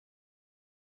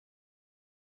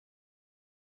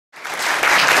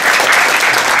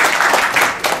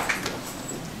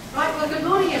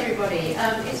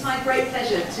It's my great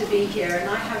pleasure to be here, and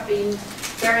I have been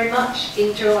very much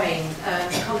enjoying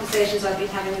the conversations I've been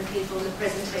having with people and the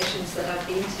presentations that I've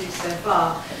been to so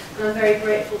far. And I'm very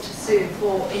grateful to Sue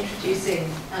for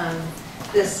introducing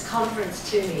this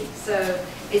conference to me. So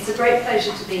it's a great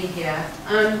pleasure to be here.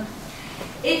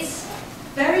 It's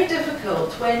very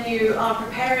difficult when you are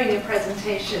preparing a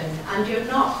presentation and you're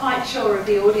not quite sure of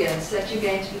the audience that you're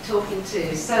going to be talking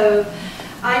to. So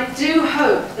I do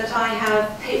hope that I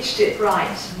have pitched it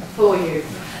right for you.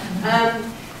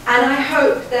 And I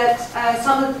hope that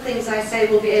some of the things I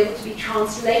say will be able to be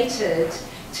translated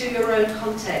to your own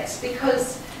context,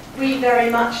 because we very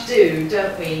much do,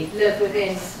 don't we, live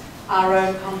within our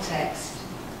own context.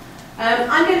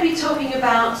 I'm going to be talking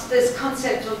about this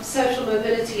concept of social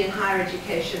mobility in higher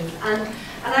education, and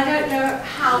I don't know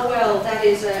how well that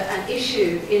is an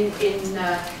issue in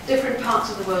different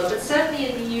parts of the world, but certainly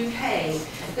in the UK,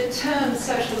 the term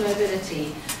social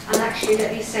mobility, and actually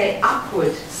let me say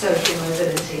upward social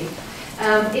mobility,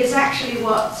 is actually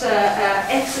what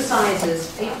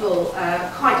exercises people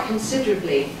quite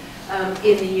considerably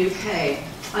in the UK.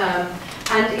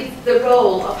 And the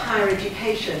role of higher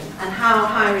education and how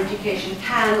higher education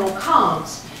can or can't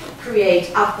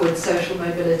create upward social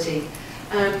mobility.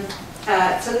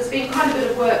 So there's been quite a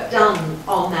bit of work done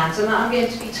on that, and I'm going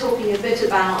to be talking a bit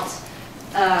about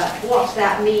what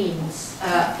that means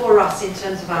for us in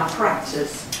terms of our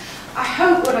practice. I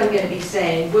hope what I'm going to be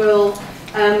saying will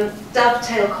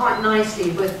dovetail quite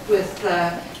nicely with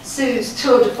Sue's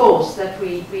tour de force that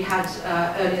we had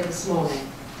earlier this morning.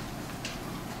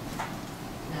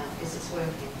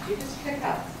 Working. You just click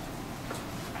up.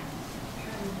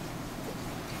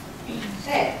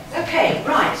 There. Okay,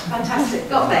 right, fantastic,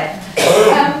 got there.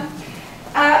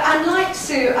 And like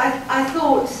Sue, I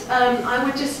thought I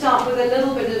would just start with a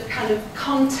little bit of kind of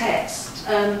context,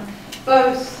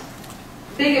 both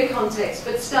bigger context,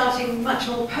 but starting much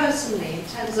more personally in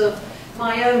terms of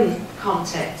my own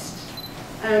context.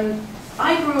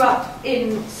 I grew up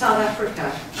in South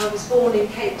Africa. I was born in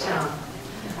Cape Town.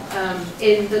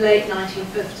 In the late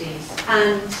 1950s,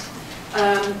 and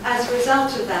as a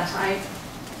result of that I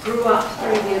grew up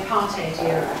through the apartheid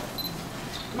era.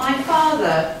 My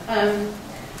father,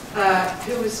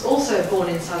 who was also born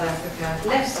in South Africa,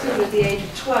 left school at the age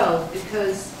of 12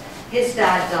 because his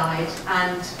dad died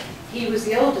and he was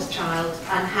the oldest child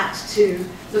and had to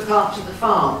look after the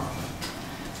farm.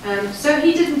 So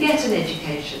he didn't get an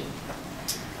education.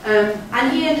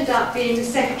 And he ended up being the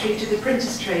secretary to the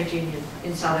Printers Trade Union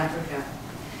in South Africa,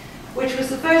 which was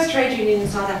the first trade union in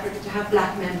South Africa to have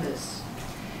black members.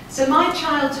 So my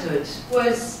childhood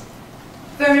was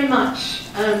very much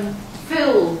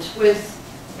filled with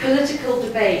political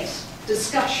debate,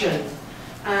 discussion,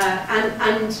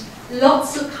 and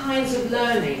lots of kinds of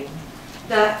learning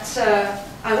that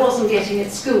I wasn't getting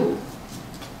at school.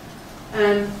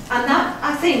 And that,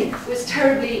 I think, was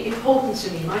terribly important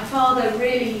to me. My father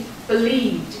really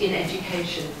believed in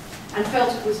education and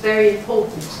felt it was very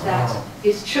important that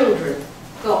his children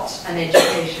got an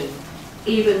education,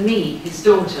 even me, his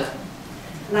daughter.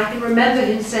 And I can remember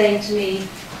him saying to me,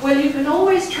 well, you can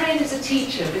always train as a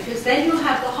teacher because then you'll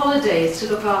have the holidays to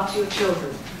look after your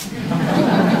children.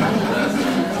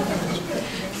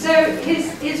 So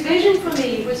his vision for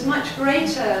me was much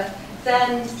greater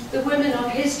than the women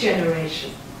of his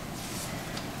generation.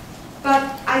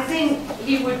 But I think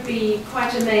he would be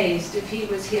quite amazed if he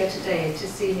was here today to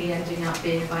see me ending up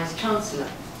being Vice Chancellor.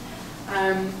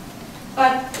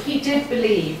 But he did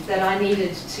believe that I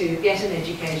needed to get an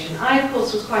education. I, of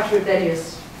course, was quite a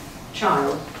rebellious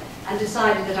child and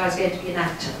decided that I was going to be an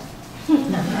actor.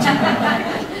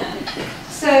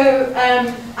 So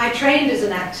I trained as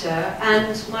an actor,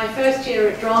 and my first year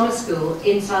at drama school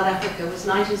in South Africa was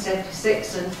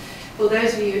 1976, and for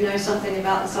those of you who know something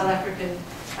about the South African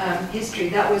history,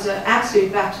 that was an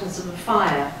absolute baptism of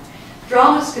fire.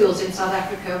 Drama schools in South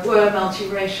Africa were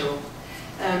multiracial.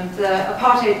 The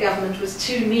apartheid government was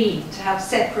too mean to have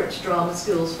separate drama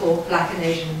schools for black and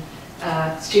Asian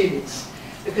students,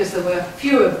 because there were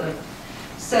few of them.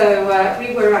 So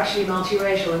we were actually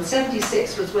multiracial, and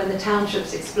 76 was when the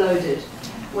townships exploded,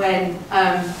 when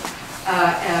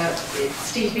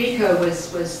Steve Biko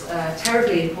was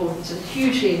terribly important and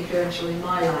hugely influential in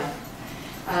my life.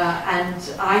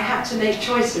 And I had to make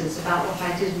choices about what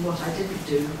I did and what I didn't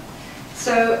do.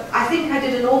 So I think I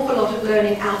did an awful lot of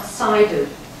learning outside of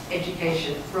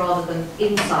education rather than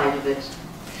inside of it.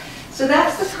 So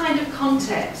that's the kind of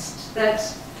context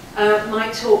that my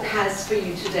talk has for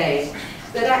you today.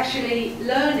 That actually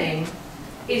learning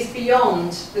is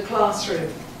beyond the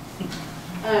classroom.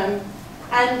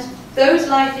 And those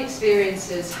life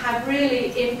experiences have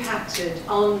really impacted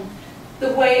on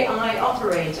the way I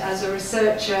operate as a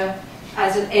researcher,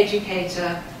 as an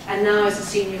educator, and now as a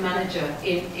senior manager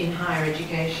in higher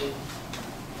education.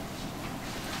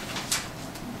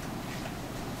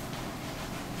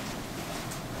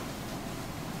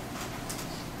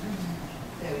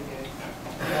 There we go.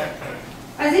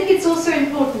 I think it's also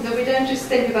important that we don't just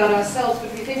think about ourselves,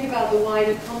 but we think about the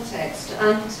wider context.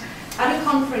 And at a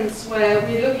conference where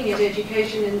we're looking at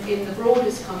education in the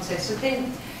broadest context, I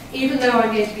think, even though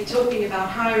I'm going to be talking about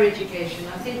higher education,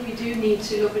 I think we do need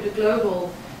to look at a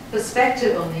global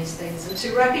perspective on these things and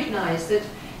to recognize that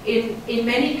in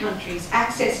many countries,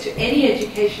 access to any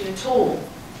education at all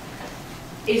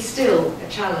is still a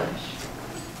challenge.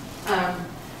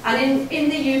 And in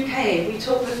the UK, we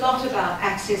talk a lot about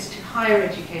access to higher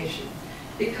education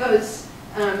because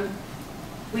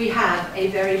we have a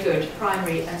very good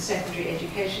primary and secondary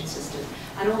education system.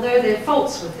 And although there are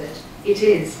faults with it, it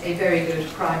is a very good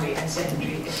primary and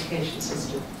secondary education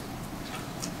system.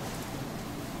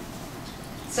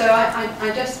 So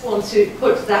I just want to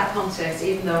put that context,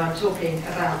 even though I'm talking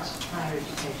about higher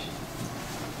education.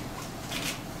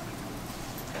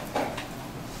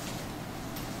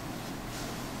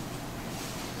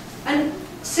 And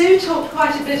Sue talked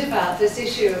quite a bit about this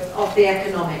issue of the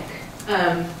economic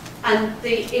and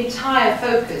the entire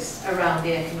focus around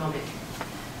the economic.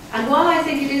 And while I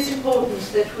think it is important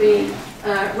that we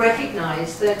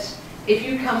recognize that if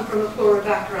you come from a poorer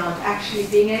background, actually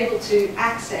being able to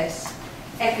access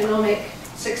economic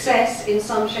success in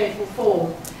some shape or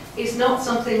form is not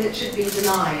something that should be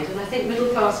denied. And I think middle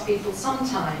class people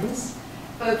sometimes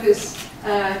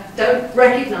don't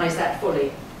recognize that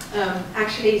fully.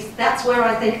 Actually, that's where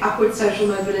I think upward social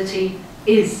mobility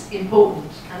is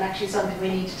important and actually something we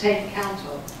need to take account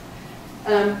of.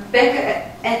 Better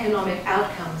economic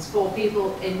outcomes for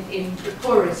people in the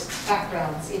poorest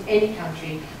backgrounds in any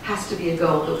country has to be a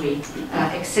goal that we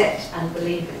accept and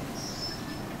believe in.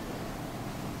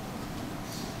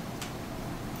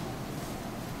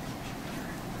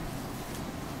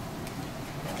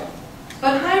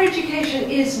 But higher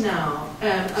education is now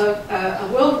a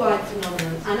worldwide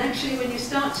phenomenon, and actually when you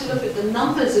start to look at the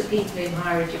numbers of people in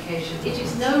higher education, it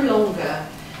is no longer,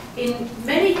 in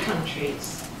many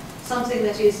countries, something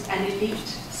that is an elite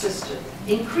system.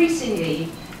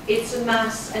 Increasingly, it's a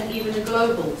mass and even a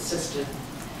global system.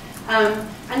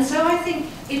 And so I think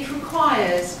it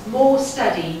requires more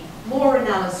study, more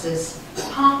analysis,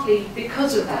 partly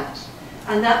because of that.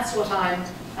 And that's what I've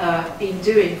been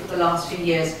doing for the last few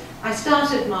years. I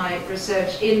started my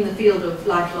research in the field of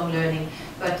lifelong learning,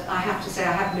 but I have to say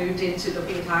I have moved into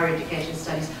looking at higher education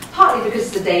studies, partly because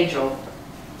it's the day job.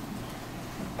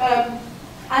 And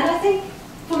I think,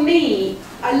 for me,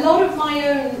 a lot of my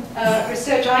own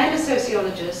research, I am a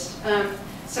sociologist,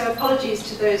 so apologies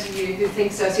to those of you who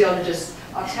think sociologists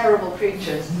are terrible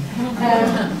creatures.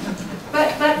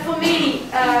 But for me,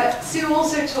 Sue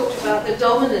also talked about the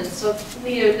dominance of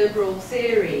neoliberal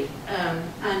theory,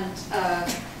 and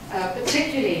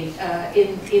particularly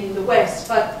in the West,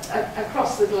 but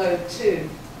across the globe too.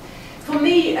 For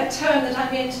me, a term that I'm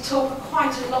going to talk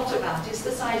quite a lot about is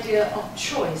this idea of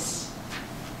choice.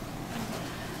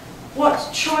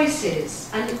 What choice is,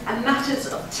 and matters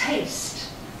of taste.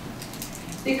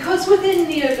 Because within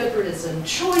neoliberalism,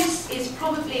 choice is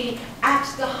probably at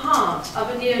the heart of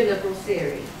a neoliberal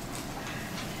theory.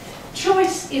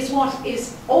 Choice is what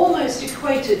is almost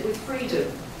equated with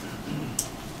freedom.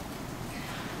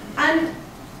 And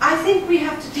I think we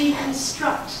have to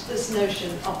deconstruct this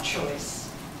notion of choice.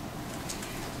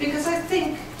 Because I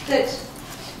think that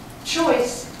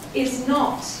choice is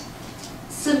not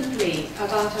simply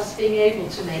about us being able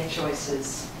to make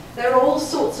choices. There are all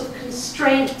sorts of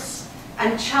constraints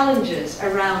and challenges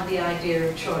around the idea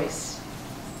of choice.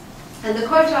 And the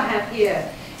quote I have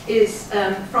here is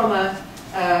from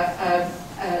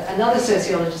another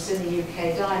sociologist in the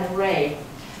UK, Diana Ray,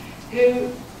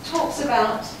 who talks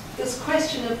about this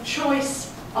question of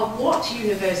choice of what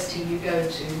university you go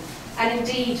to, and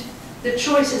indeed the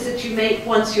choices that you make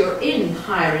once you're in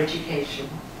higher education,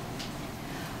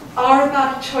 are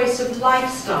about a choice of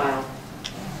lifestyle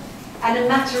and a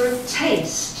matter of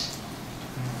taste,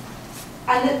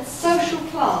 and that social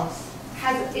class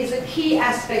is a key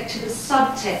aspect to the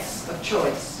subtext of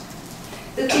choice,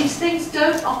 that these things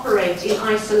don't operate in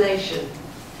isolation,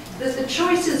 that the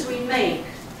choices we make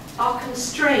are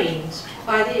constrained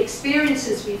by the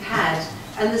experiences we've had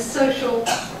and the social,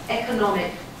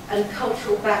 economic and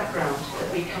cultural background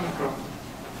that we come from.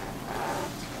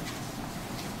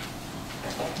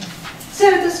 So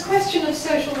this question of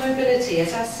social mobility,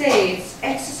 as I say, is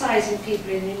exercising people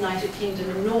in the United Kingdom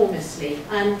enormously.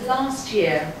 And last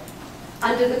year,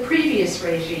 under the previous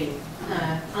regime,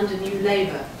 under New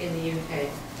Labour in the UK.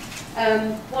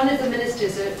 One of the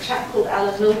ministers, a chap called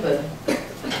Alan Milburn,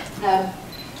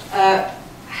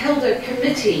 held a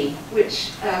committee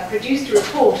which produced a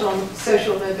report on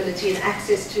social mobility and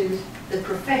access to the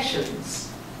professions.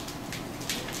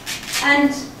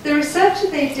 And the research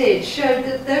that they did showed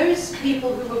that those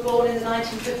people who were born in the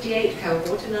 1958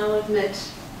 cohort, and I'll admit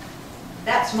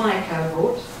that's my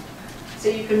cohort, so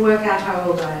you can work out how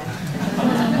old I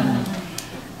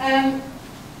am.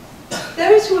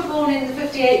 Those who were born in the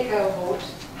 58 cohort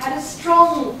had a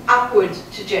strong upward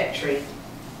trajectory.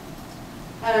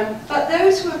 But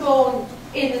those who were born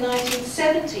in the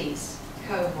 1970s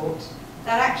cohort,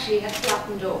 that actually had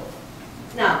flattened off.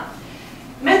 Now,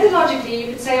 methodologically, you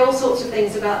could say all sorts of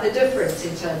things about the difference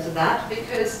in terms of that,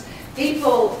 because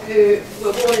people who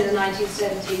were born in the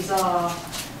 1970s are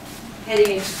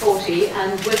heading into 40,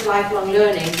 and with lifelong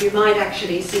learning, you might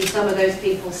actually see some of those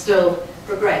people still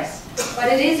progress.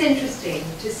 But it is interesting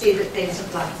to see that things have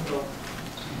flattened off.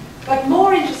 But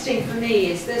more interesting for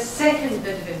me is the second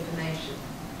bit of information.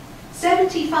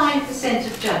 75%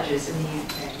 of judges in the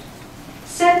UK,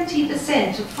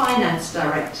 70% of finance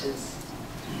directors,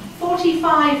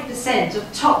 45%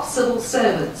 of top civil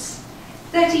servants,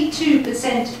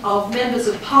 32% of members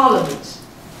of parliament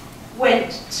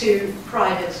went to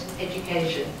private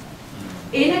education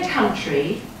in a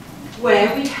country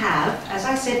where we have, as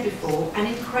I said before, an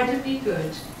incredibly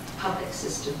good public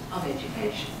system of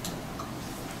education.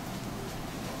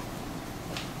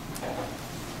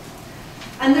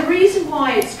 And the reason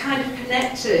why it's kind of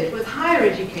connected with higher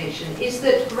education is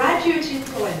that graduate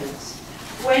employment,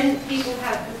 when people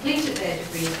have completed their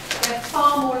degree, they're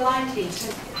far more likely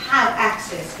to have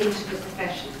access into the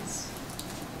professions.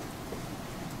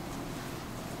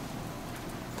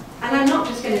 And I'm not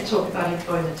just going to talk about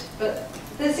employment, but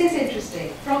this is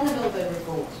interesting, from the Milburn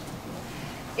report.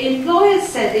 Employers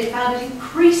said they found it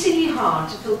increasingly hard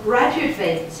to fill graduate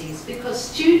vacancies because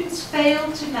students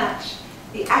failed to match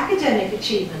the academic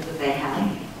achievement that they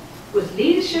had with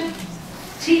leadership,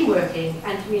 teamworking,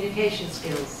 and communication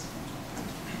skills.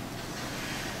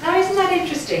 Now, isn't that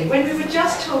interesting? When we were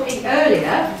just talking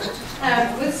earlier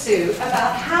with Sue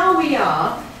about how we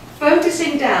are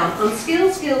focusing down on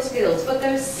skills, but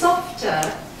those softer,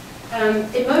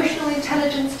 emotional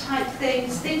intelligence type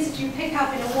things that you pick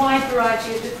up in a wide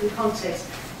variety of different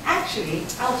contexts, actually,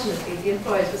 ultimately, the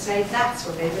employers would say that's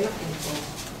what they were looking for.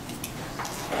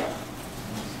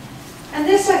 And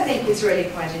this, I think, is really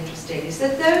quite interesting, is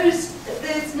that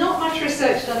there's not much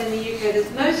research done in the UK.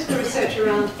 There's most of the research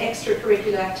around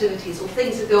extracurricular activities or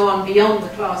things that go on beyond the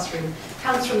classroom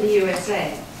comes from the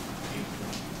USA.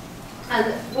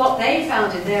 And what they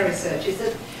found in their research is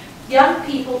that young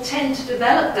people tend to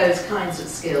develop those kinds of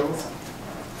skills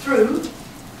through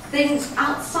things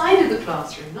outside of the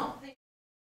classroom, not